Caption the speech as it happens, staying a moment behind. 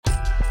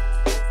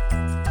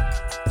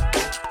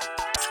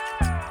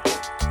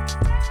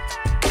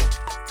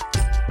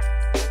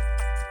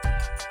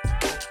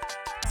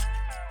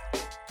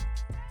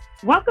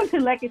Welcome to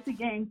Legacy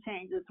Game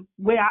Changers,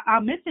 where our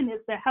mission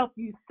is to help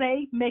you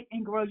save, make,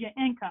 and grow your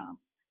income.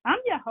 I'm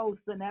your host,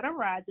 Zanetta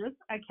Rogers,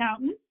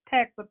 accountant,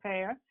 tax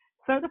preparer,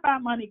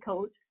 certified money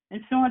coach,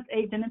 insurance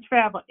agent, and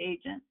travel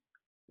agent.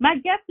 My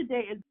guest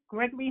today is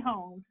Gregory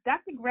Holmes.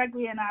 Dr.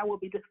 Gregory and I will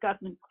be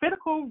discussing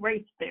critical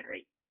race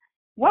theory.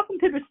 Welcome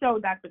to the show,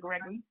 Dr.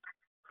 Gregory.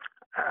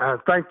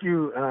 Thank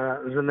you,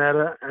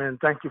 Zanetta, and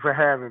thank you for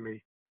having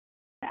me.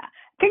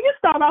 Can you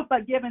start off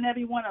by giving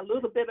everyone a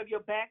little bit of your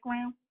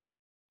background?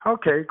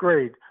 Okay,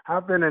 great.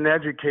 I've been an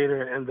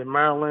educator in the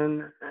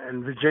Maryland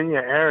and Virginia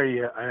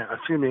area,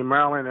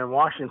 Maryland and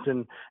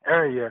Washington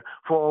area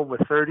for over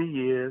 30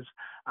 years.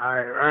 I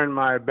earned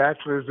my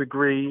bachelor's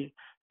degree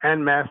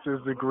and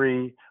master's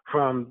degree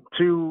from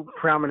two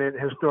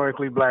prominent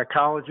historically black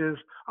colleges,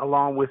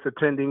 along with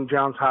attending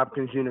Johns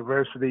Hopkins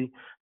University,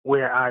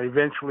 where I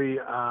eventually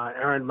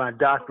earned my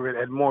doctorate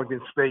at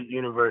Morgan State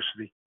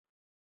University.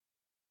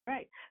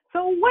 Right.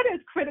 So what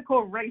is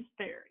critical race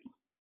theory?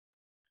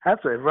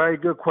 That's a very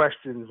good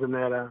question,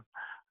 Zanetta.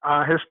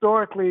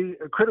 Historically,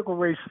 critical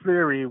race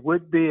theory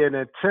would be an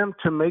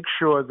attempt to make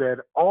sure that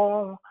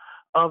all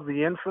of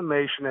the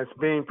information that's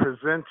being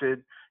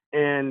presented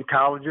in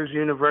colleges,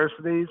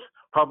 universities,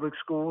 public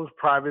schools,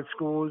 private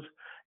schools,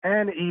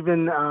 and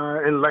even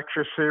in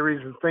lecture series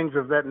and things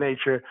of that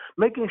nature,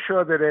 making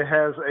sure that it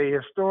has a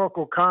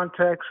historical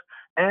context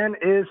and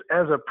is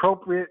as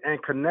appropriate and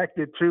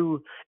connected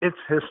to its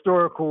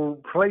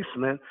historical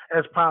placement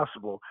as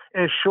possible.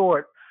 In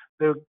short,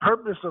 the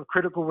purpose of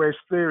critical race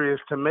theory is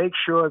to make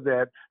sure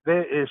that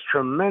there is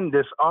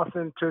tremendous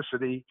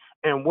authenticity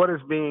in what is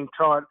being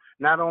taught,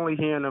 not only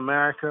here in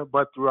America,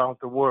 but throughout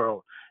the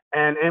world.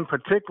 And in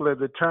particular,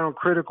 the term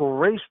critical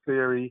race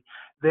theory,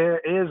 there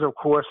is, of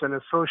course, an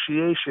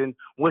association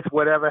with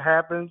whatever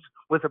happens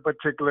with a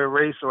particular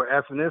race or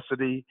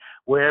ethnicity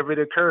wherever it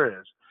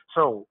occurs.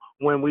 So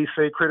when we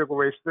say critical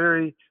race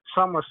theory,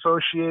 some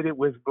associate it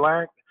with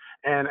Black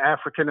and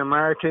African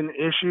American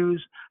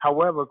issues.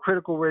 However,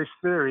 critical race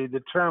theory, the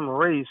term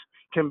race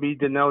can be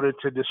denoted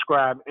to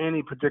describe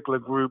any particular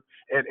group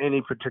at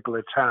any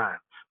particular time.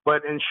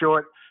 But in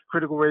short,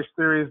 critical race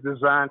theory is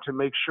designed to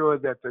make sure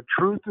that the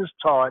truth is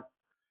taught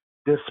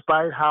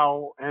despite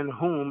how and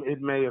whom it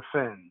may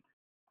offend.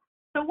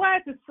 So why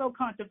is it so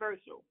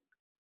controversial?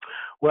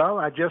 Well,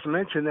 I just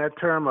mentioned that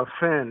term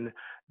offend.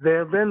 There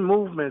have been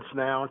movements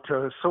now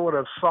to sort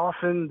of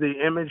soften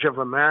the image of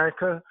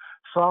America,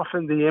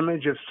 soften the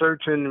image of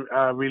certain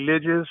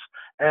religious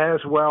as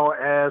well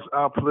as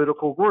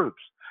political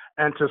groups.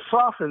 And to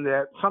soften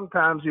that,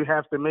 sometimes you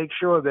have to make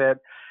sure that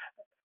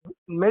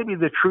maybe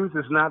the truth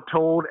is not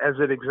told as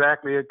it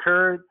exactly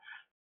occurred,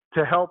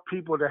 to help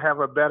people to have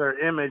a better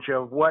image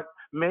of what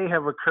may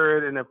have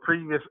occurred in a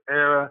previous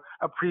era,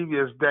 a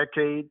previous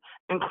decade,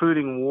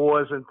 including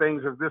wars and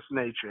things of this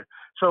nature.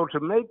 So to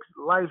make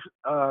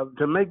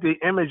the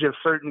image of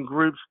certain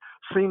groups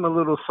seem a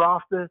little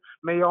softer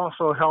may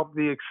also help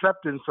the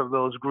acceptance of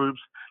those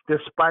groups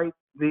despite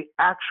the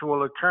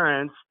actual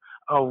occurrence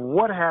of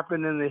what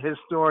happened in the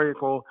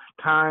historical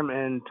time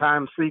and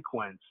time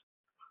sequence.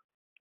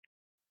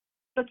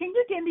 So can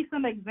you give me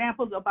some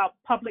examples about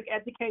public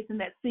education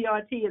that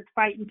CRT is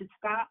fighting to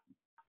stop?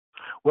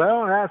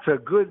 Well, that's a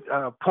good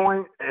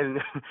point,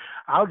 and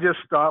I'll just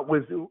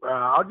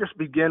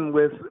begin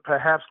with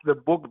perhaps the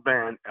book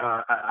ban.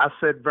 I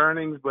said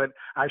burnings, but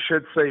I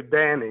should say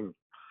banning.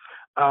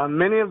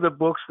 Many of the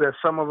books that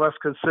some of us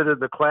considered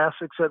the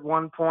classics at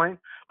one point,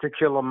 To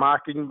Kill a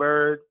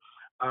Mockingbird,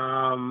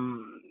 I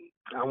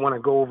want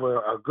to go over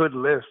a good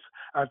list,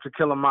 To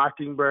Kill a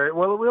Mockingbird.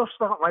 Well, we'll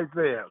start right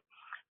there.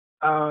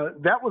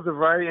 That was a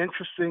very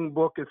interesting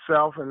book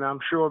itself, and I'm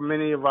sure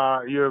many of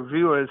your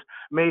viewers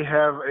may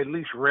have at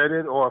least read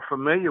it or are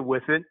familiar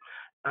with it.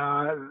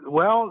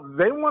 Well,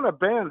 they want to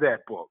ban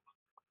that book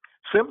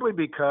simply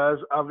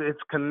because of its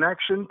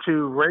connection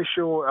to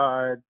racial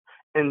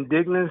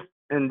indecencies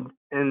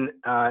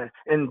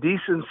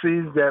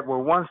that were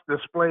once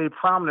displayed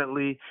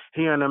prominently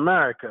here in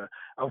America.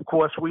 Of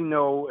course, we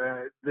know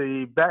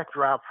the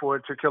backdrop for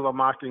To Kill a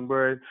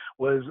Mockingbird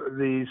was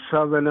the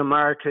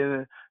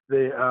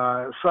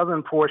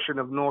southern portion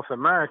of North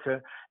America,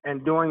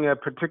 and during a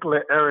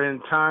particular era in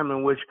time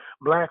in which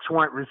blacks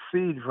weren't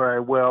received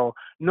very well,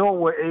 nor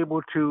were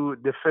able to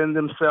defend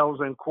themselves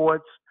in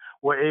courts,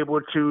 were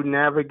able to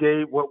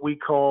navigate what we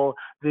call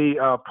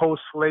the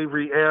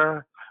post-slavery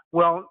era.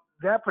 Well,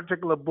 that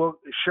particular book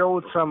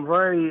showed some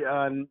very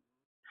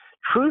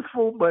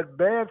truthful but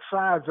bad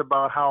sides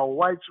about how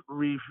whites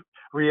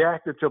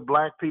reacted to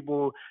black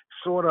people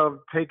sort of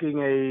taking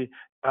a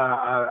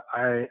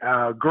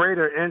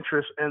greater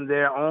interest in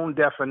their own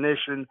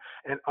definition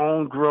and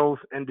own growth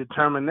and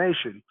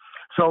determination.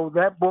 So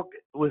that book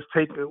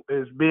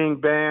is being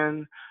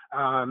banned.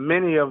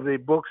 Many of the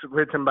books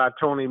written by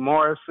Toni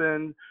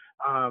Morrison,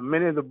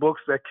 many of the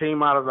books that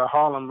came out of the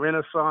Harlem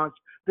Renaissance,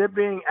 they're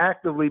being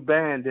actively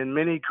banned in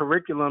many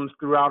curriculums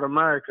throughout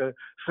America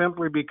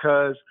simply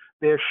because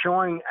they're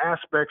showing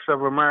aspects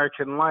of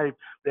American life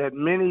that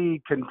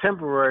many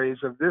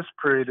contemporaries of this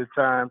period of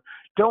time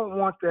don't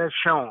want that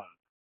shown.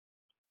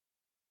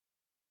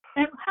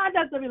 And how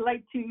does it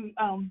relate to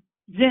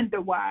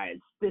gender-wise?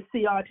 The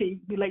CRT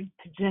relate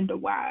to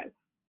gender-wise?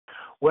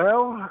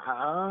 Well,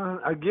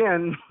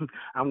 again,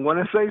 I'm going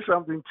to say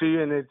something to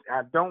you, and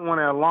I don't want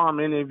to alarm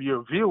any of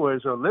your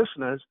viewers or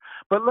listeners,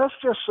 but let's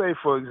just say,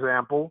 for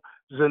example,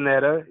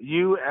 Zanetta,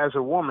 you as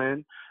a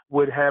woman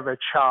would have a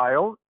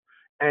child,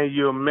 and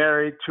you're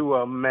married to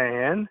a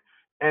man,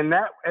 and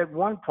that at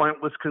one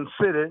point was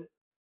considered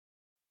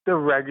the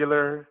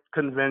regular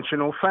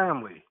conventional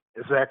family.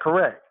 Is that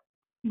correct?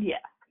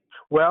 Yes.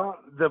 Well,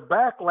 the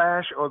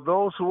backlash, or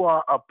those who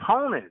are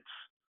opponents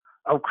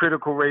of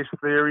critical race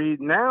theory,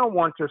 now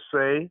want to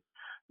say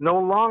no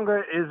longer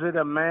is it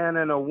a man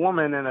and a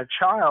woman and a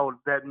child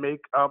that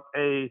make up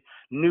a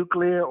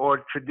nuclear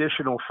or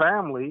traditional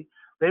family.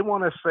 They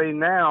want to say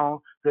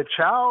now the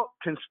child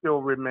can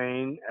still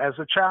remain as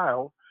a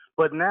child,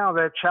 but now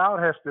that child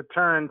has to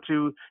turn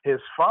to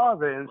his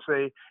father and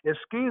say,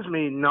 "Excuse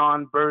me,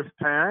 non-birth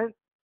parent,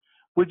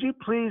 would you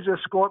please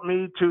escort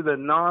me to the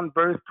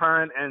non-birth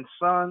parent and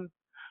son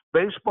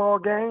baseball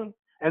game?"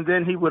 And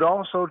then he would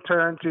also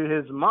turn to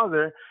his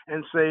mother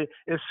and say,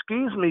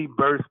 "Excuse me,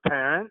 birth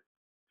parent,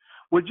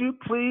 would you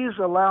please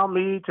allow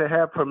me to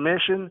have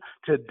permission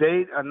to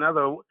date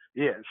another?"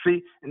 Yeah,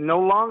 see, no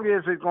longer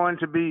is it going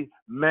to be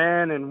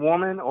man and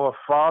woman or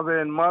father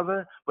and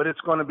mother, but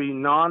it's going to be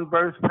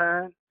non-birth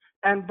parent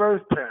and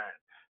birth parent.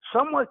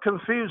 Somewhat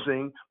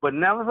confusing, but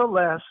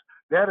nevertheless,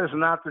 that is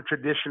not the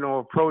traditional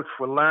approach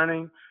for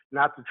learning,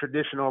 not the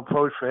traditional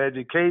approach for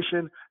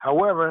education.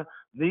 However,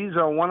 these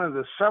are one of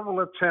the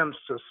several attempts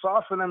to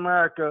soften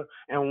America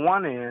on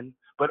one end,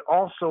 but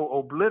also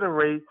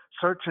obliterate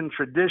certain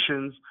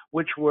traditions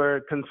which were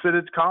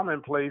considered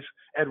commonplace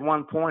at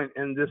one point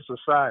in this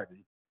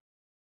society.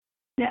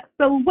 Yeah.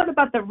 So what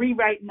about the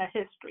rewriting of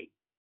history?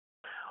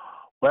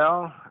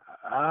 Well,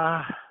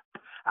 I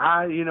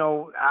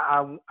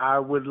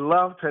would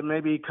love to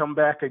maybe come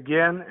back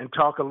again and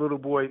talk a little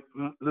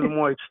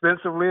more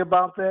extensively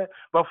about that.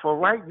 But for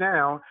right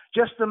now,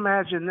 just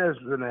imagine this,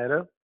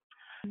 Zanetta.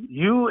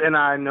 You and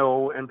I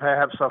know, and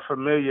perhaps are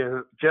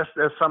familiar, just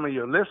as some of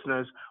your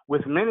listeners,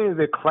 with many of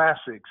the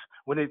classics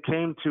when it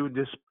came to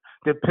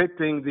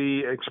depicting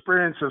the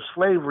experience of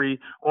slavery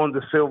on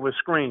the silver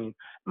screen,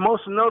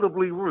 most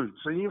notably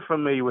Roots. Are you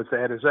familiar with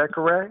that? Is that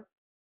correct?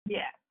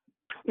 Yeah.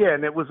 Yeah,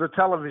 and it was a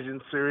television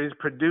series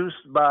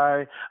produced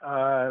by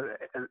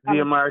the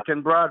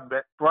American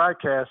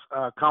Broadcast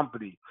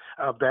Company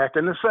back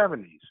in the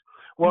 70s.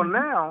 Well,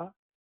 now,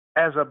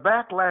 as a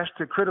backlash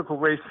to critical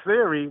race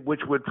theory,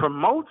 which would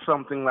promote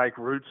something like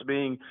Roots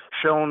being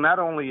shown not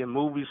only in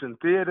movies and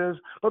theaters,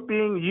 but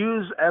being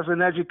used as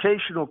an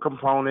educational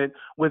component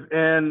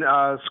within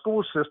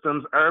school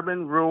systems,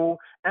 urban, rural,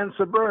 and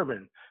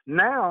suburban.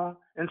 Now,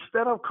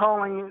 instead of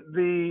calling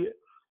the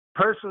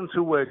persons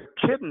who were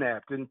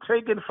kidnapped and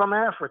taken from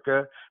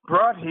Africa,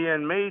 brought here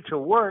and made to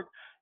work,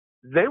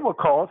 they were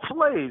called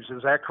slaves.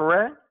 Is that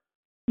correct?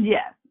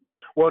 Yes.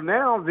 Well,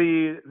 now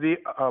the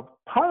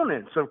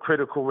opponents of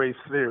critical race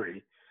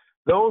theory,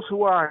 those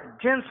who are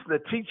against the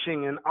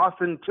teaching and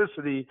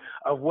authenticity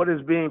of what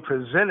is being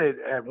presented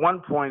at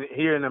one point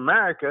here in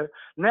America,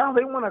 now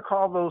they want to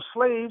call those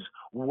slaves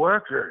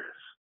workers.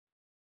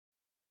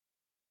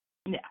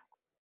 Yeah.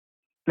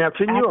 Now,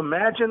 can you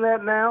imagine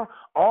that now?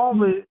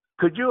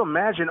 Could you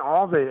imagine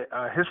all the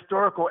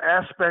historical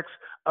aspects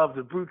of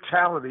the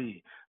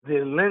brutality,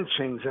 the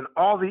lynchings, and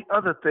all the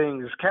other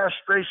things,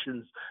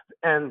 castrations,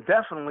 and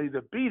definitely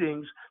the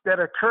beatings that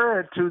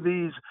occurred to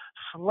these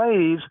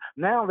slaves?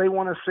 Now they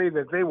want to say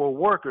that they were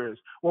workers.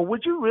 Well,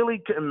 would you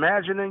really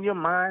imagine in your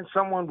mind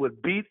someone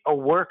would beat a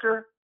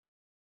worker?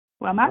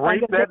 Well,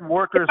 rape that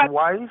worker's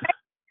wife?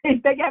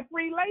 If they got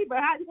free labor,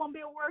 how do you want to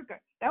be a worker?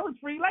 That was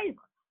free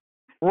labor.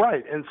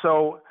 Right, and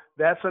so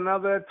that's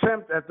another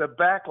attempt at the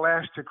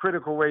backlash to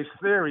critical race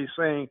theory,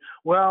 saying,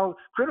 well,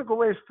 critical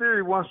race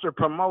theory wants to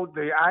promote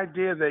the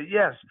idea that,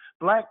 yes,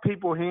 black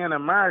people here in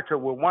America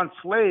were once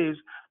slaves,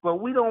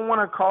 but we don't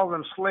want to call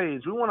them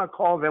slaves. We want to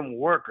call them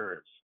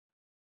workers.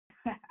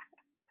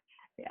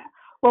 Yeah.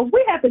 Well,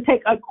 we have to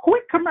take a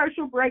quick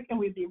commercial break, and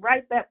we'll be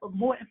right back with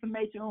more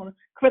information on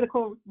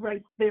critical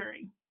race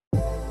theory.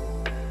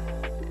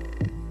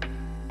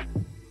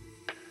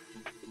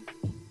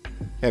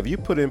 Have you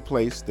put in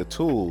place the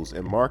tools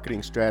and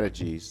marketing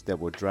strategies that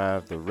will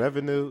drive the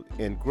revenue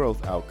and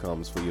growth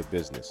outcomes for your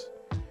business?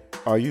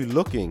 Are you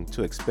looking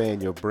to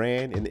expand your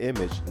brand and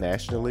image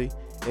nationally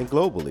and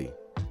globally?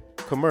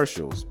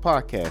 Commercials,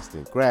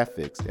 podcasting,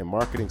 graphics, and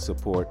marketing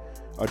support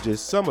are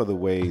just some of the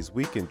ways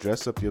we can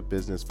dress up your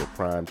business for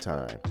prime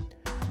time.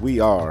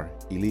 We are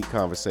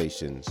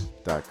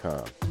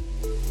EliteConversations.com.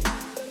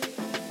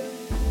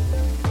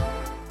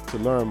 To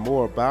learn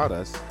more about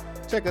us,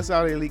 check us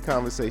out at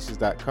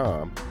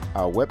EliteConversations.com,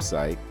 our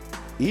website,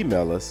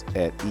 email us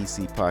at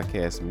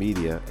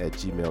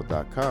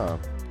ecpodcastmedia@gmail.com,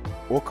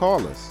 or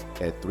call us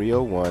at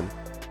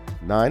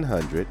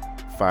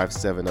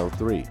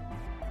 301-900-5703.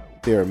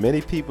 There are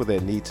many people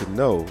that need to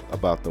know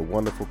about the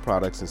wonderful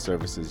products and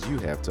services you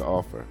have to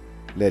offer.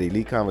 Let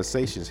Elite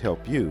Conversations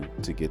help you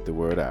to get the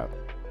word out.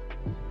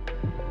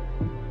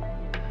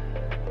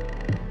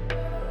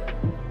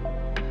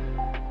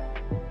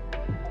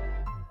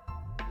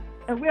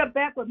 And we're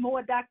back with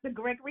more Dr.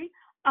 Gregory.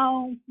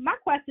 My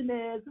question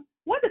is,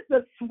 what is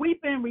the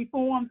sweeping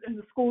reforms in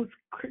the school's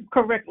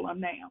curriculum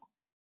now?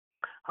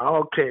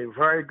 Okay,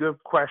 very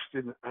good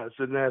question,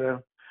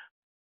 Zanetta.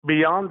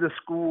 Beyond the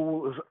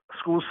school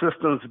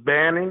system's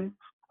banning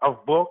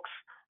of books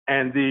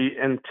and the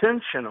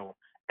intentional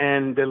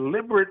and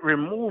deliberate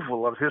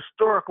removal of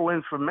historical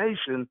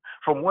information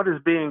from what is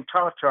being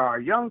taught to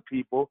our young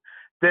people,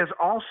 there's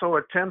also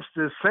attempts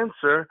to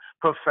censor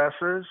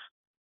professors,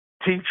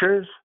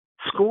 teachers,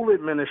 school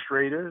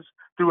administrators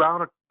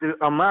throughout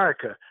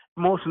America,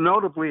 most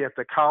notably at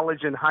the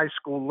college and high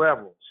school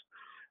levels.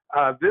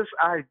 This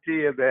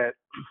idea that,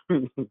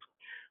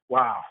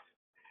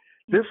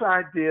 this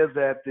idea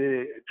that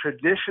the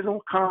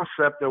traditional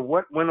concept of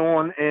what went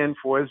on in,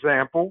 for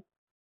example,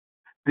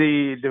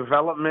 the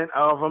development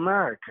of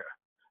America,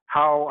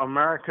 how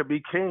America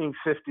became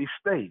 50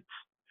 states.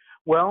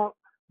 Well,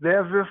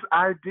 there's this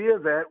idea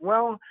that,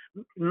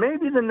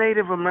 maybe the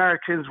Native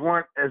Americans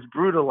weren't as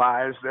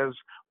brutalized as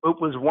it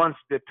was once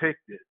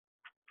depicted.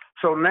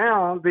 So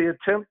now the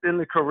attempt in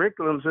the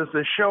curriculums is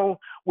to show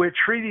where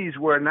treaties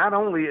were not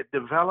only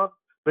developed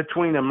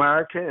between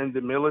America and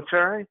the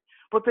military,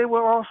 but they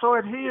were also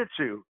adhered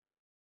to.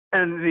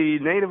 And the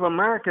Native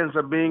Americans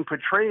are being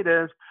portrayed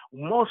as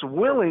most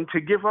willing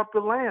to give up the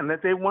land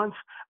that they once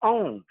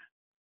owned.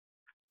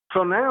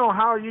 So now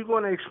how are you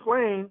going to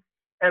explain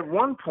at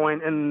one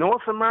point in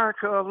North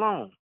America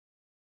alone,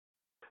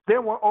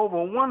 there were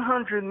over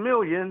 100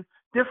 million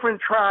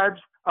different tribes,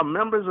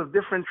 members of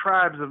different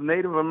tribes of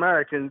Native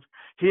Americans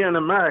here in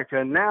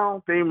America.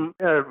 Now they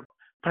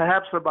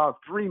perhaps about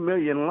 3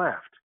 million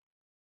left.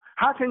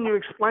 How can you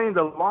explain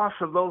the loss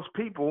of those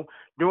people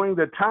during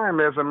the time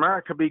as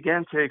America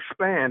began to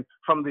expand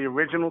from the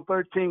original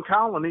 13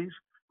 colonies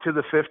to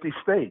the 50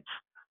 states?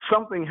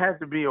 Something had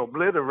to be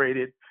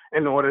obliterated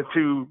in order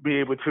to be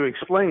able to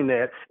explain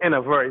that in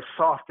a very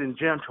soft and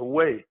gentle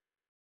way.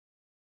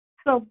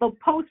 So the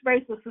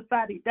post-racial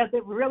society, does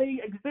it really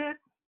exist?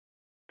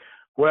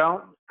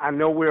 Well, I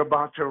know we're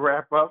about to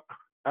wrap up,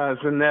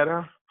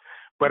 Zanetta,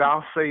 but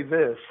I'll say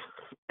this.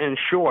 In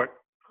short,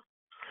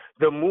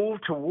 the move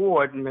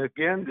toward, and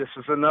again, this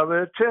is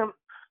another attempt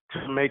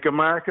to make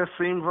America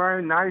seem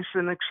very nice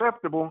and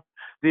acceptable,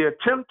 the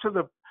attempt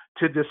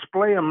to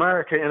display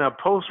America in a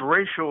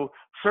post-racial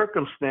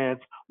circumstance,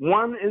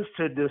 one is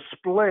to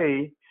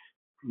display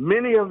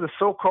many of the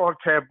so-called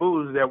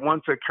taboos that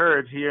once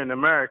occurred here in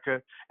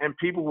America, and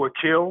people were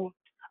killed,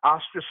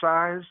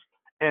 ostracized,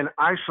 and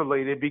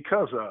isolated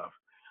because of.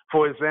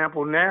 For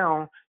example,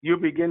 now you're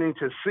beginning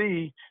to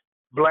see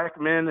Black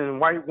men and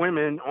white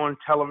women on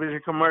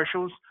television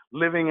commercials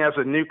living as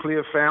a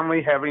nuclear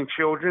family, having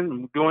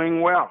children,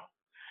 doing well.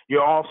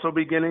 You're also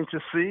beginning to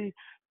see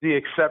the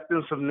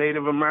acceptance of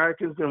Native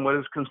Americans in what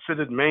is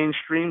considered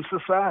mainstream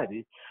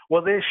society.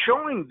 Well, they're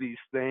showing these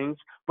things,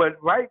 but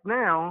right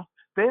now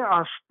there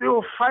are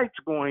still fights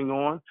going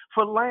on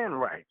for land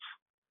rights.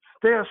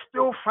 There are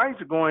still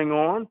fights going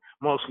on,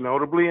 most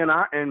notably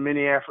in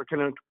many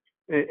African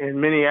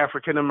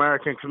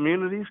American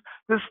communities,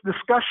 this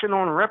discussion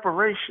on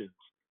reparations,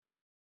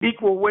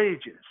 equal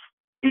wages,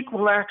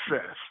 equal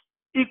access,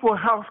 equal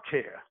health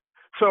care.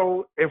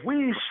 So if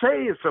we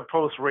say it's a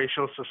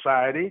post-racial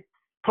society,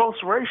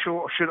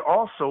 post-racial should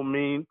also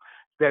mean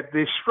that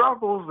the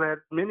struggles that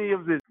many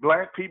of the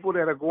Black people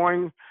that are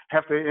going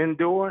have to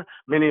endure,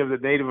 many of the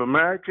Native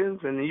Americans,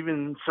 and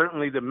even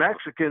certainly the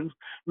Mexicans,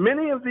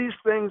 many of these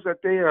things that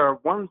they are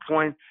at one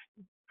point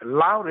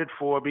lauded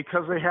for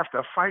because they have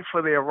to fight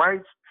for their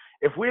rights.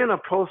 If we're in a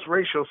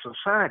post-racial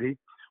society,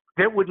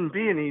 there wouldn't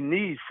be any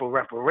need for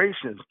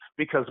reparations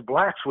because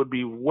Blacks would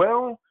be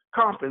well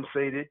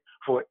compensated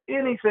for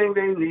anything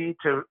they need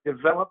to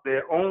develop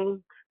their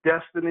own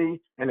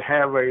destiny and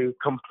have a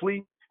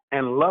complete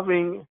and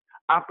loving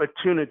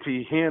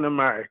opportunity here in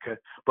America,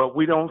 but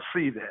we don't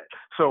see that.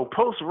 So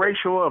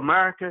post-racial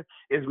America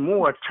is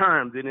more a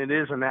term than it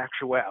is an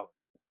actuality.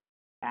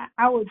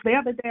 The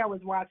other day I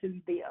was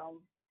watching the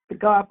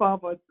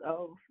Godfather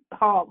of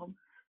Harlem,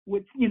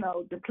 which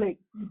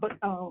depicts, but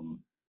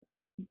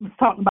was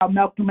talking about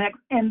Malcolm X,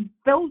 and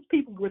those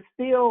people were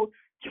still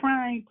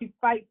trying to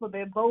fight for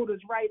their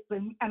voters' rights,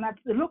 and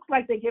it looks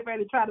like they get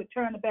ready to try to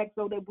turn it back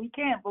so that we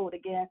can't vote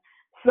again.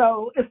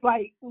 So it's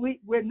like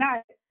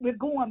we're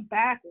going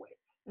backwards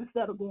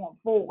instead of going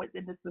forward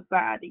in this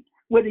society.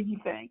 What do you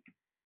think?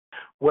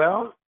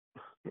 Well,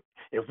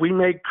 if we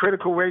make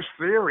critical race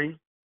theory,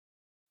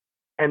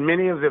 and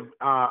many of the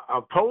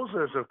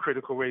opposers of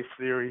critical race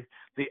theory,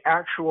 the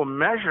actual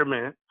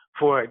measurement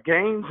for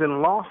gains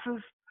and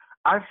losses,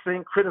 I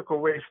think critical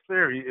race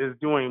theory is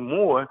doing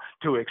more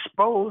to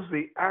expose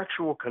the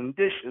actual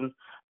condition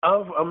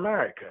of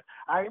America.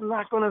 I'm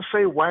not going to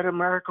say white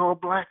America or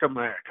Black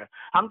America.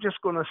 I'm just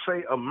going to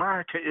say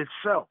America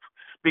itself.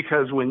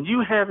 Because when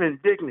you have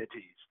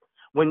indignities,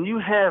 when you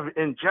have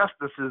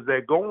injustices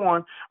that go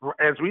on,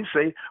 as we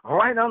say,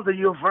 right under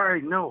your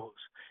very nose,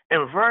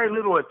 and very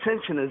little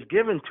attention is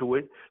given to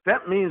it,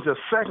 that means a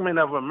segment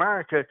of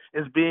America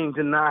is being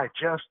denied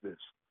justice.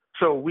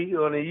 So we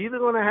are either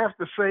going to have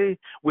to say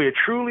we're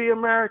truly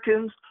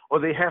Americans, or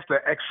they have to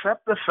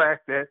accept the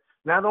fact that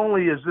not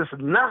only is this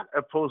not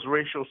a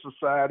post-racial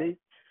society,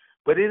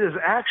 but it has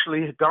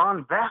actually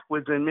gone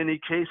backwards in many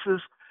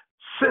cases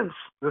since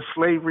the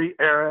slavery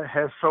era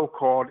has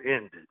so-called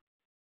ended.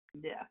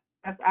 Yeah,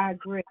 I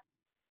agree.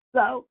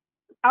 So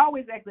I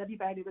always ask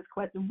everybody this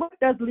question: what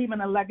does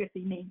leaving a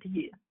legacy mean to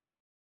you?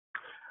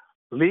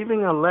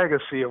 Leaving a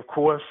legacy, of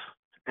course,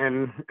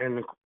 and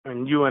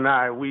you and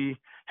I, we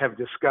have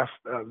discussed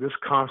this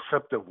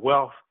concept of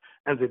wealth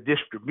and the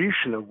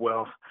distribution of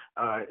wealth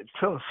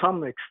to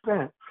some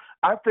extent.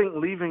 I think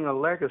leaving a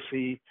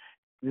legacy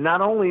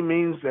not only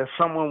means that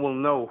someone will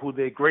know who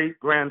their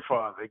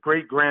great-grandfather,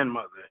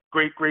 great-grandmother,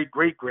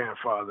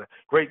 great-great-great-grandfather,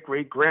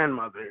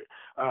 great-great-grandmother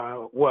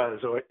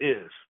was or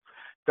is.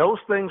 Those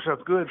things are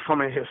good from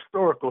a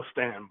historical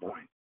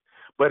standpoint.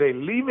 But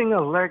leaving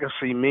a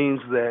legacy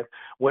means that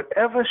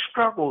whatever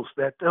struggles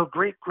that their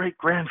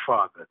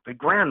great-great-grandfather, the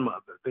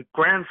grandmother, the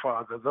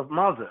grandfather, the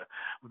mother,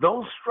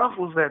 those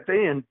struggles that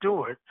they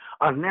endured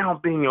are now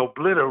being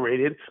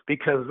obliterated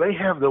because they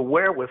have the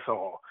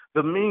wherewithal,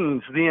 the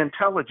means, the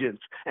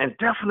intelligence, and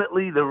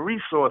definitely the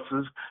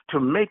resources to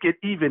make it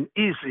even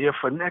easier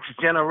for next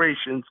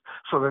generations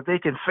so that they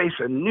can face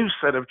a new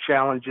set of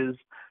challenges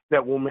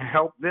that will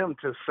help them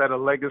to set a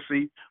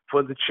legacy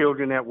for the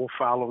children that will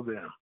follow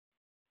them.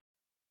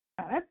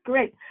 That's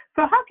great.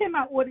 So how can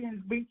my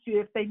audience reach you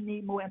if they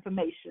need more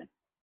information?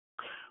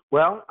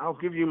 Well, I'll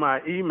give you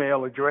my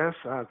email address.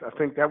 I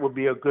think that would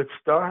be a good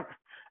start.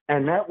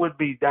 And that would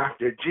be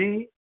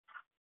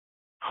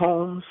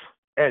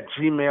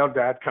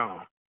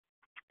drgholmes@gmail.com.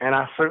 And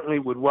I certainly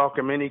would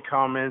welcome any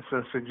comments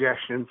and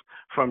suggestions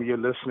from your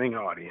listening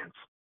audience.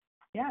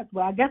 Yes,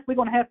 well, I guess we're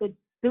going to have to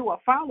do a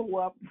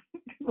follow-up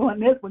on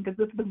this one because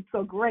this has been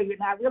so great.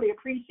 And I really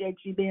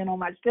appreciate you being on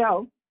my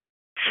show.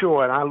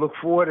 Sure, and I look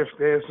forward, if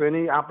there's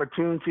any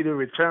opportunity to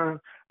return,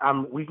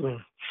 we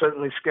can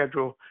certainly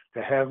schedule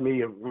to have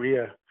me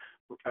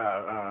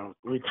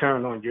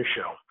return on your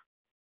show.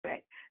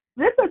 Okay.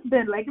 This has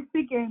been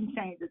Legacy Game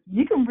Changers.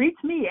 You can reach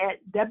me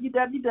at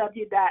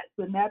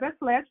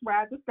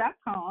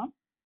www.zanetta/Rogers.com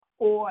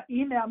or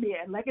email me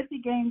at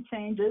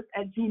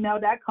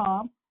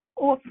legacygamechangers@gmail.com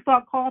or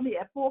call me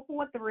at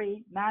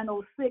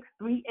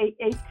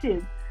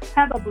 443-906-3882.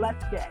 Have a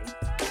blessed day.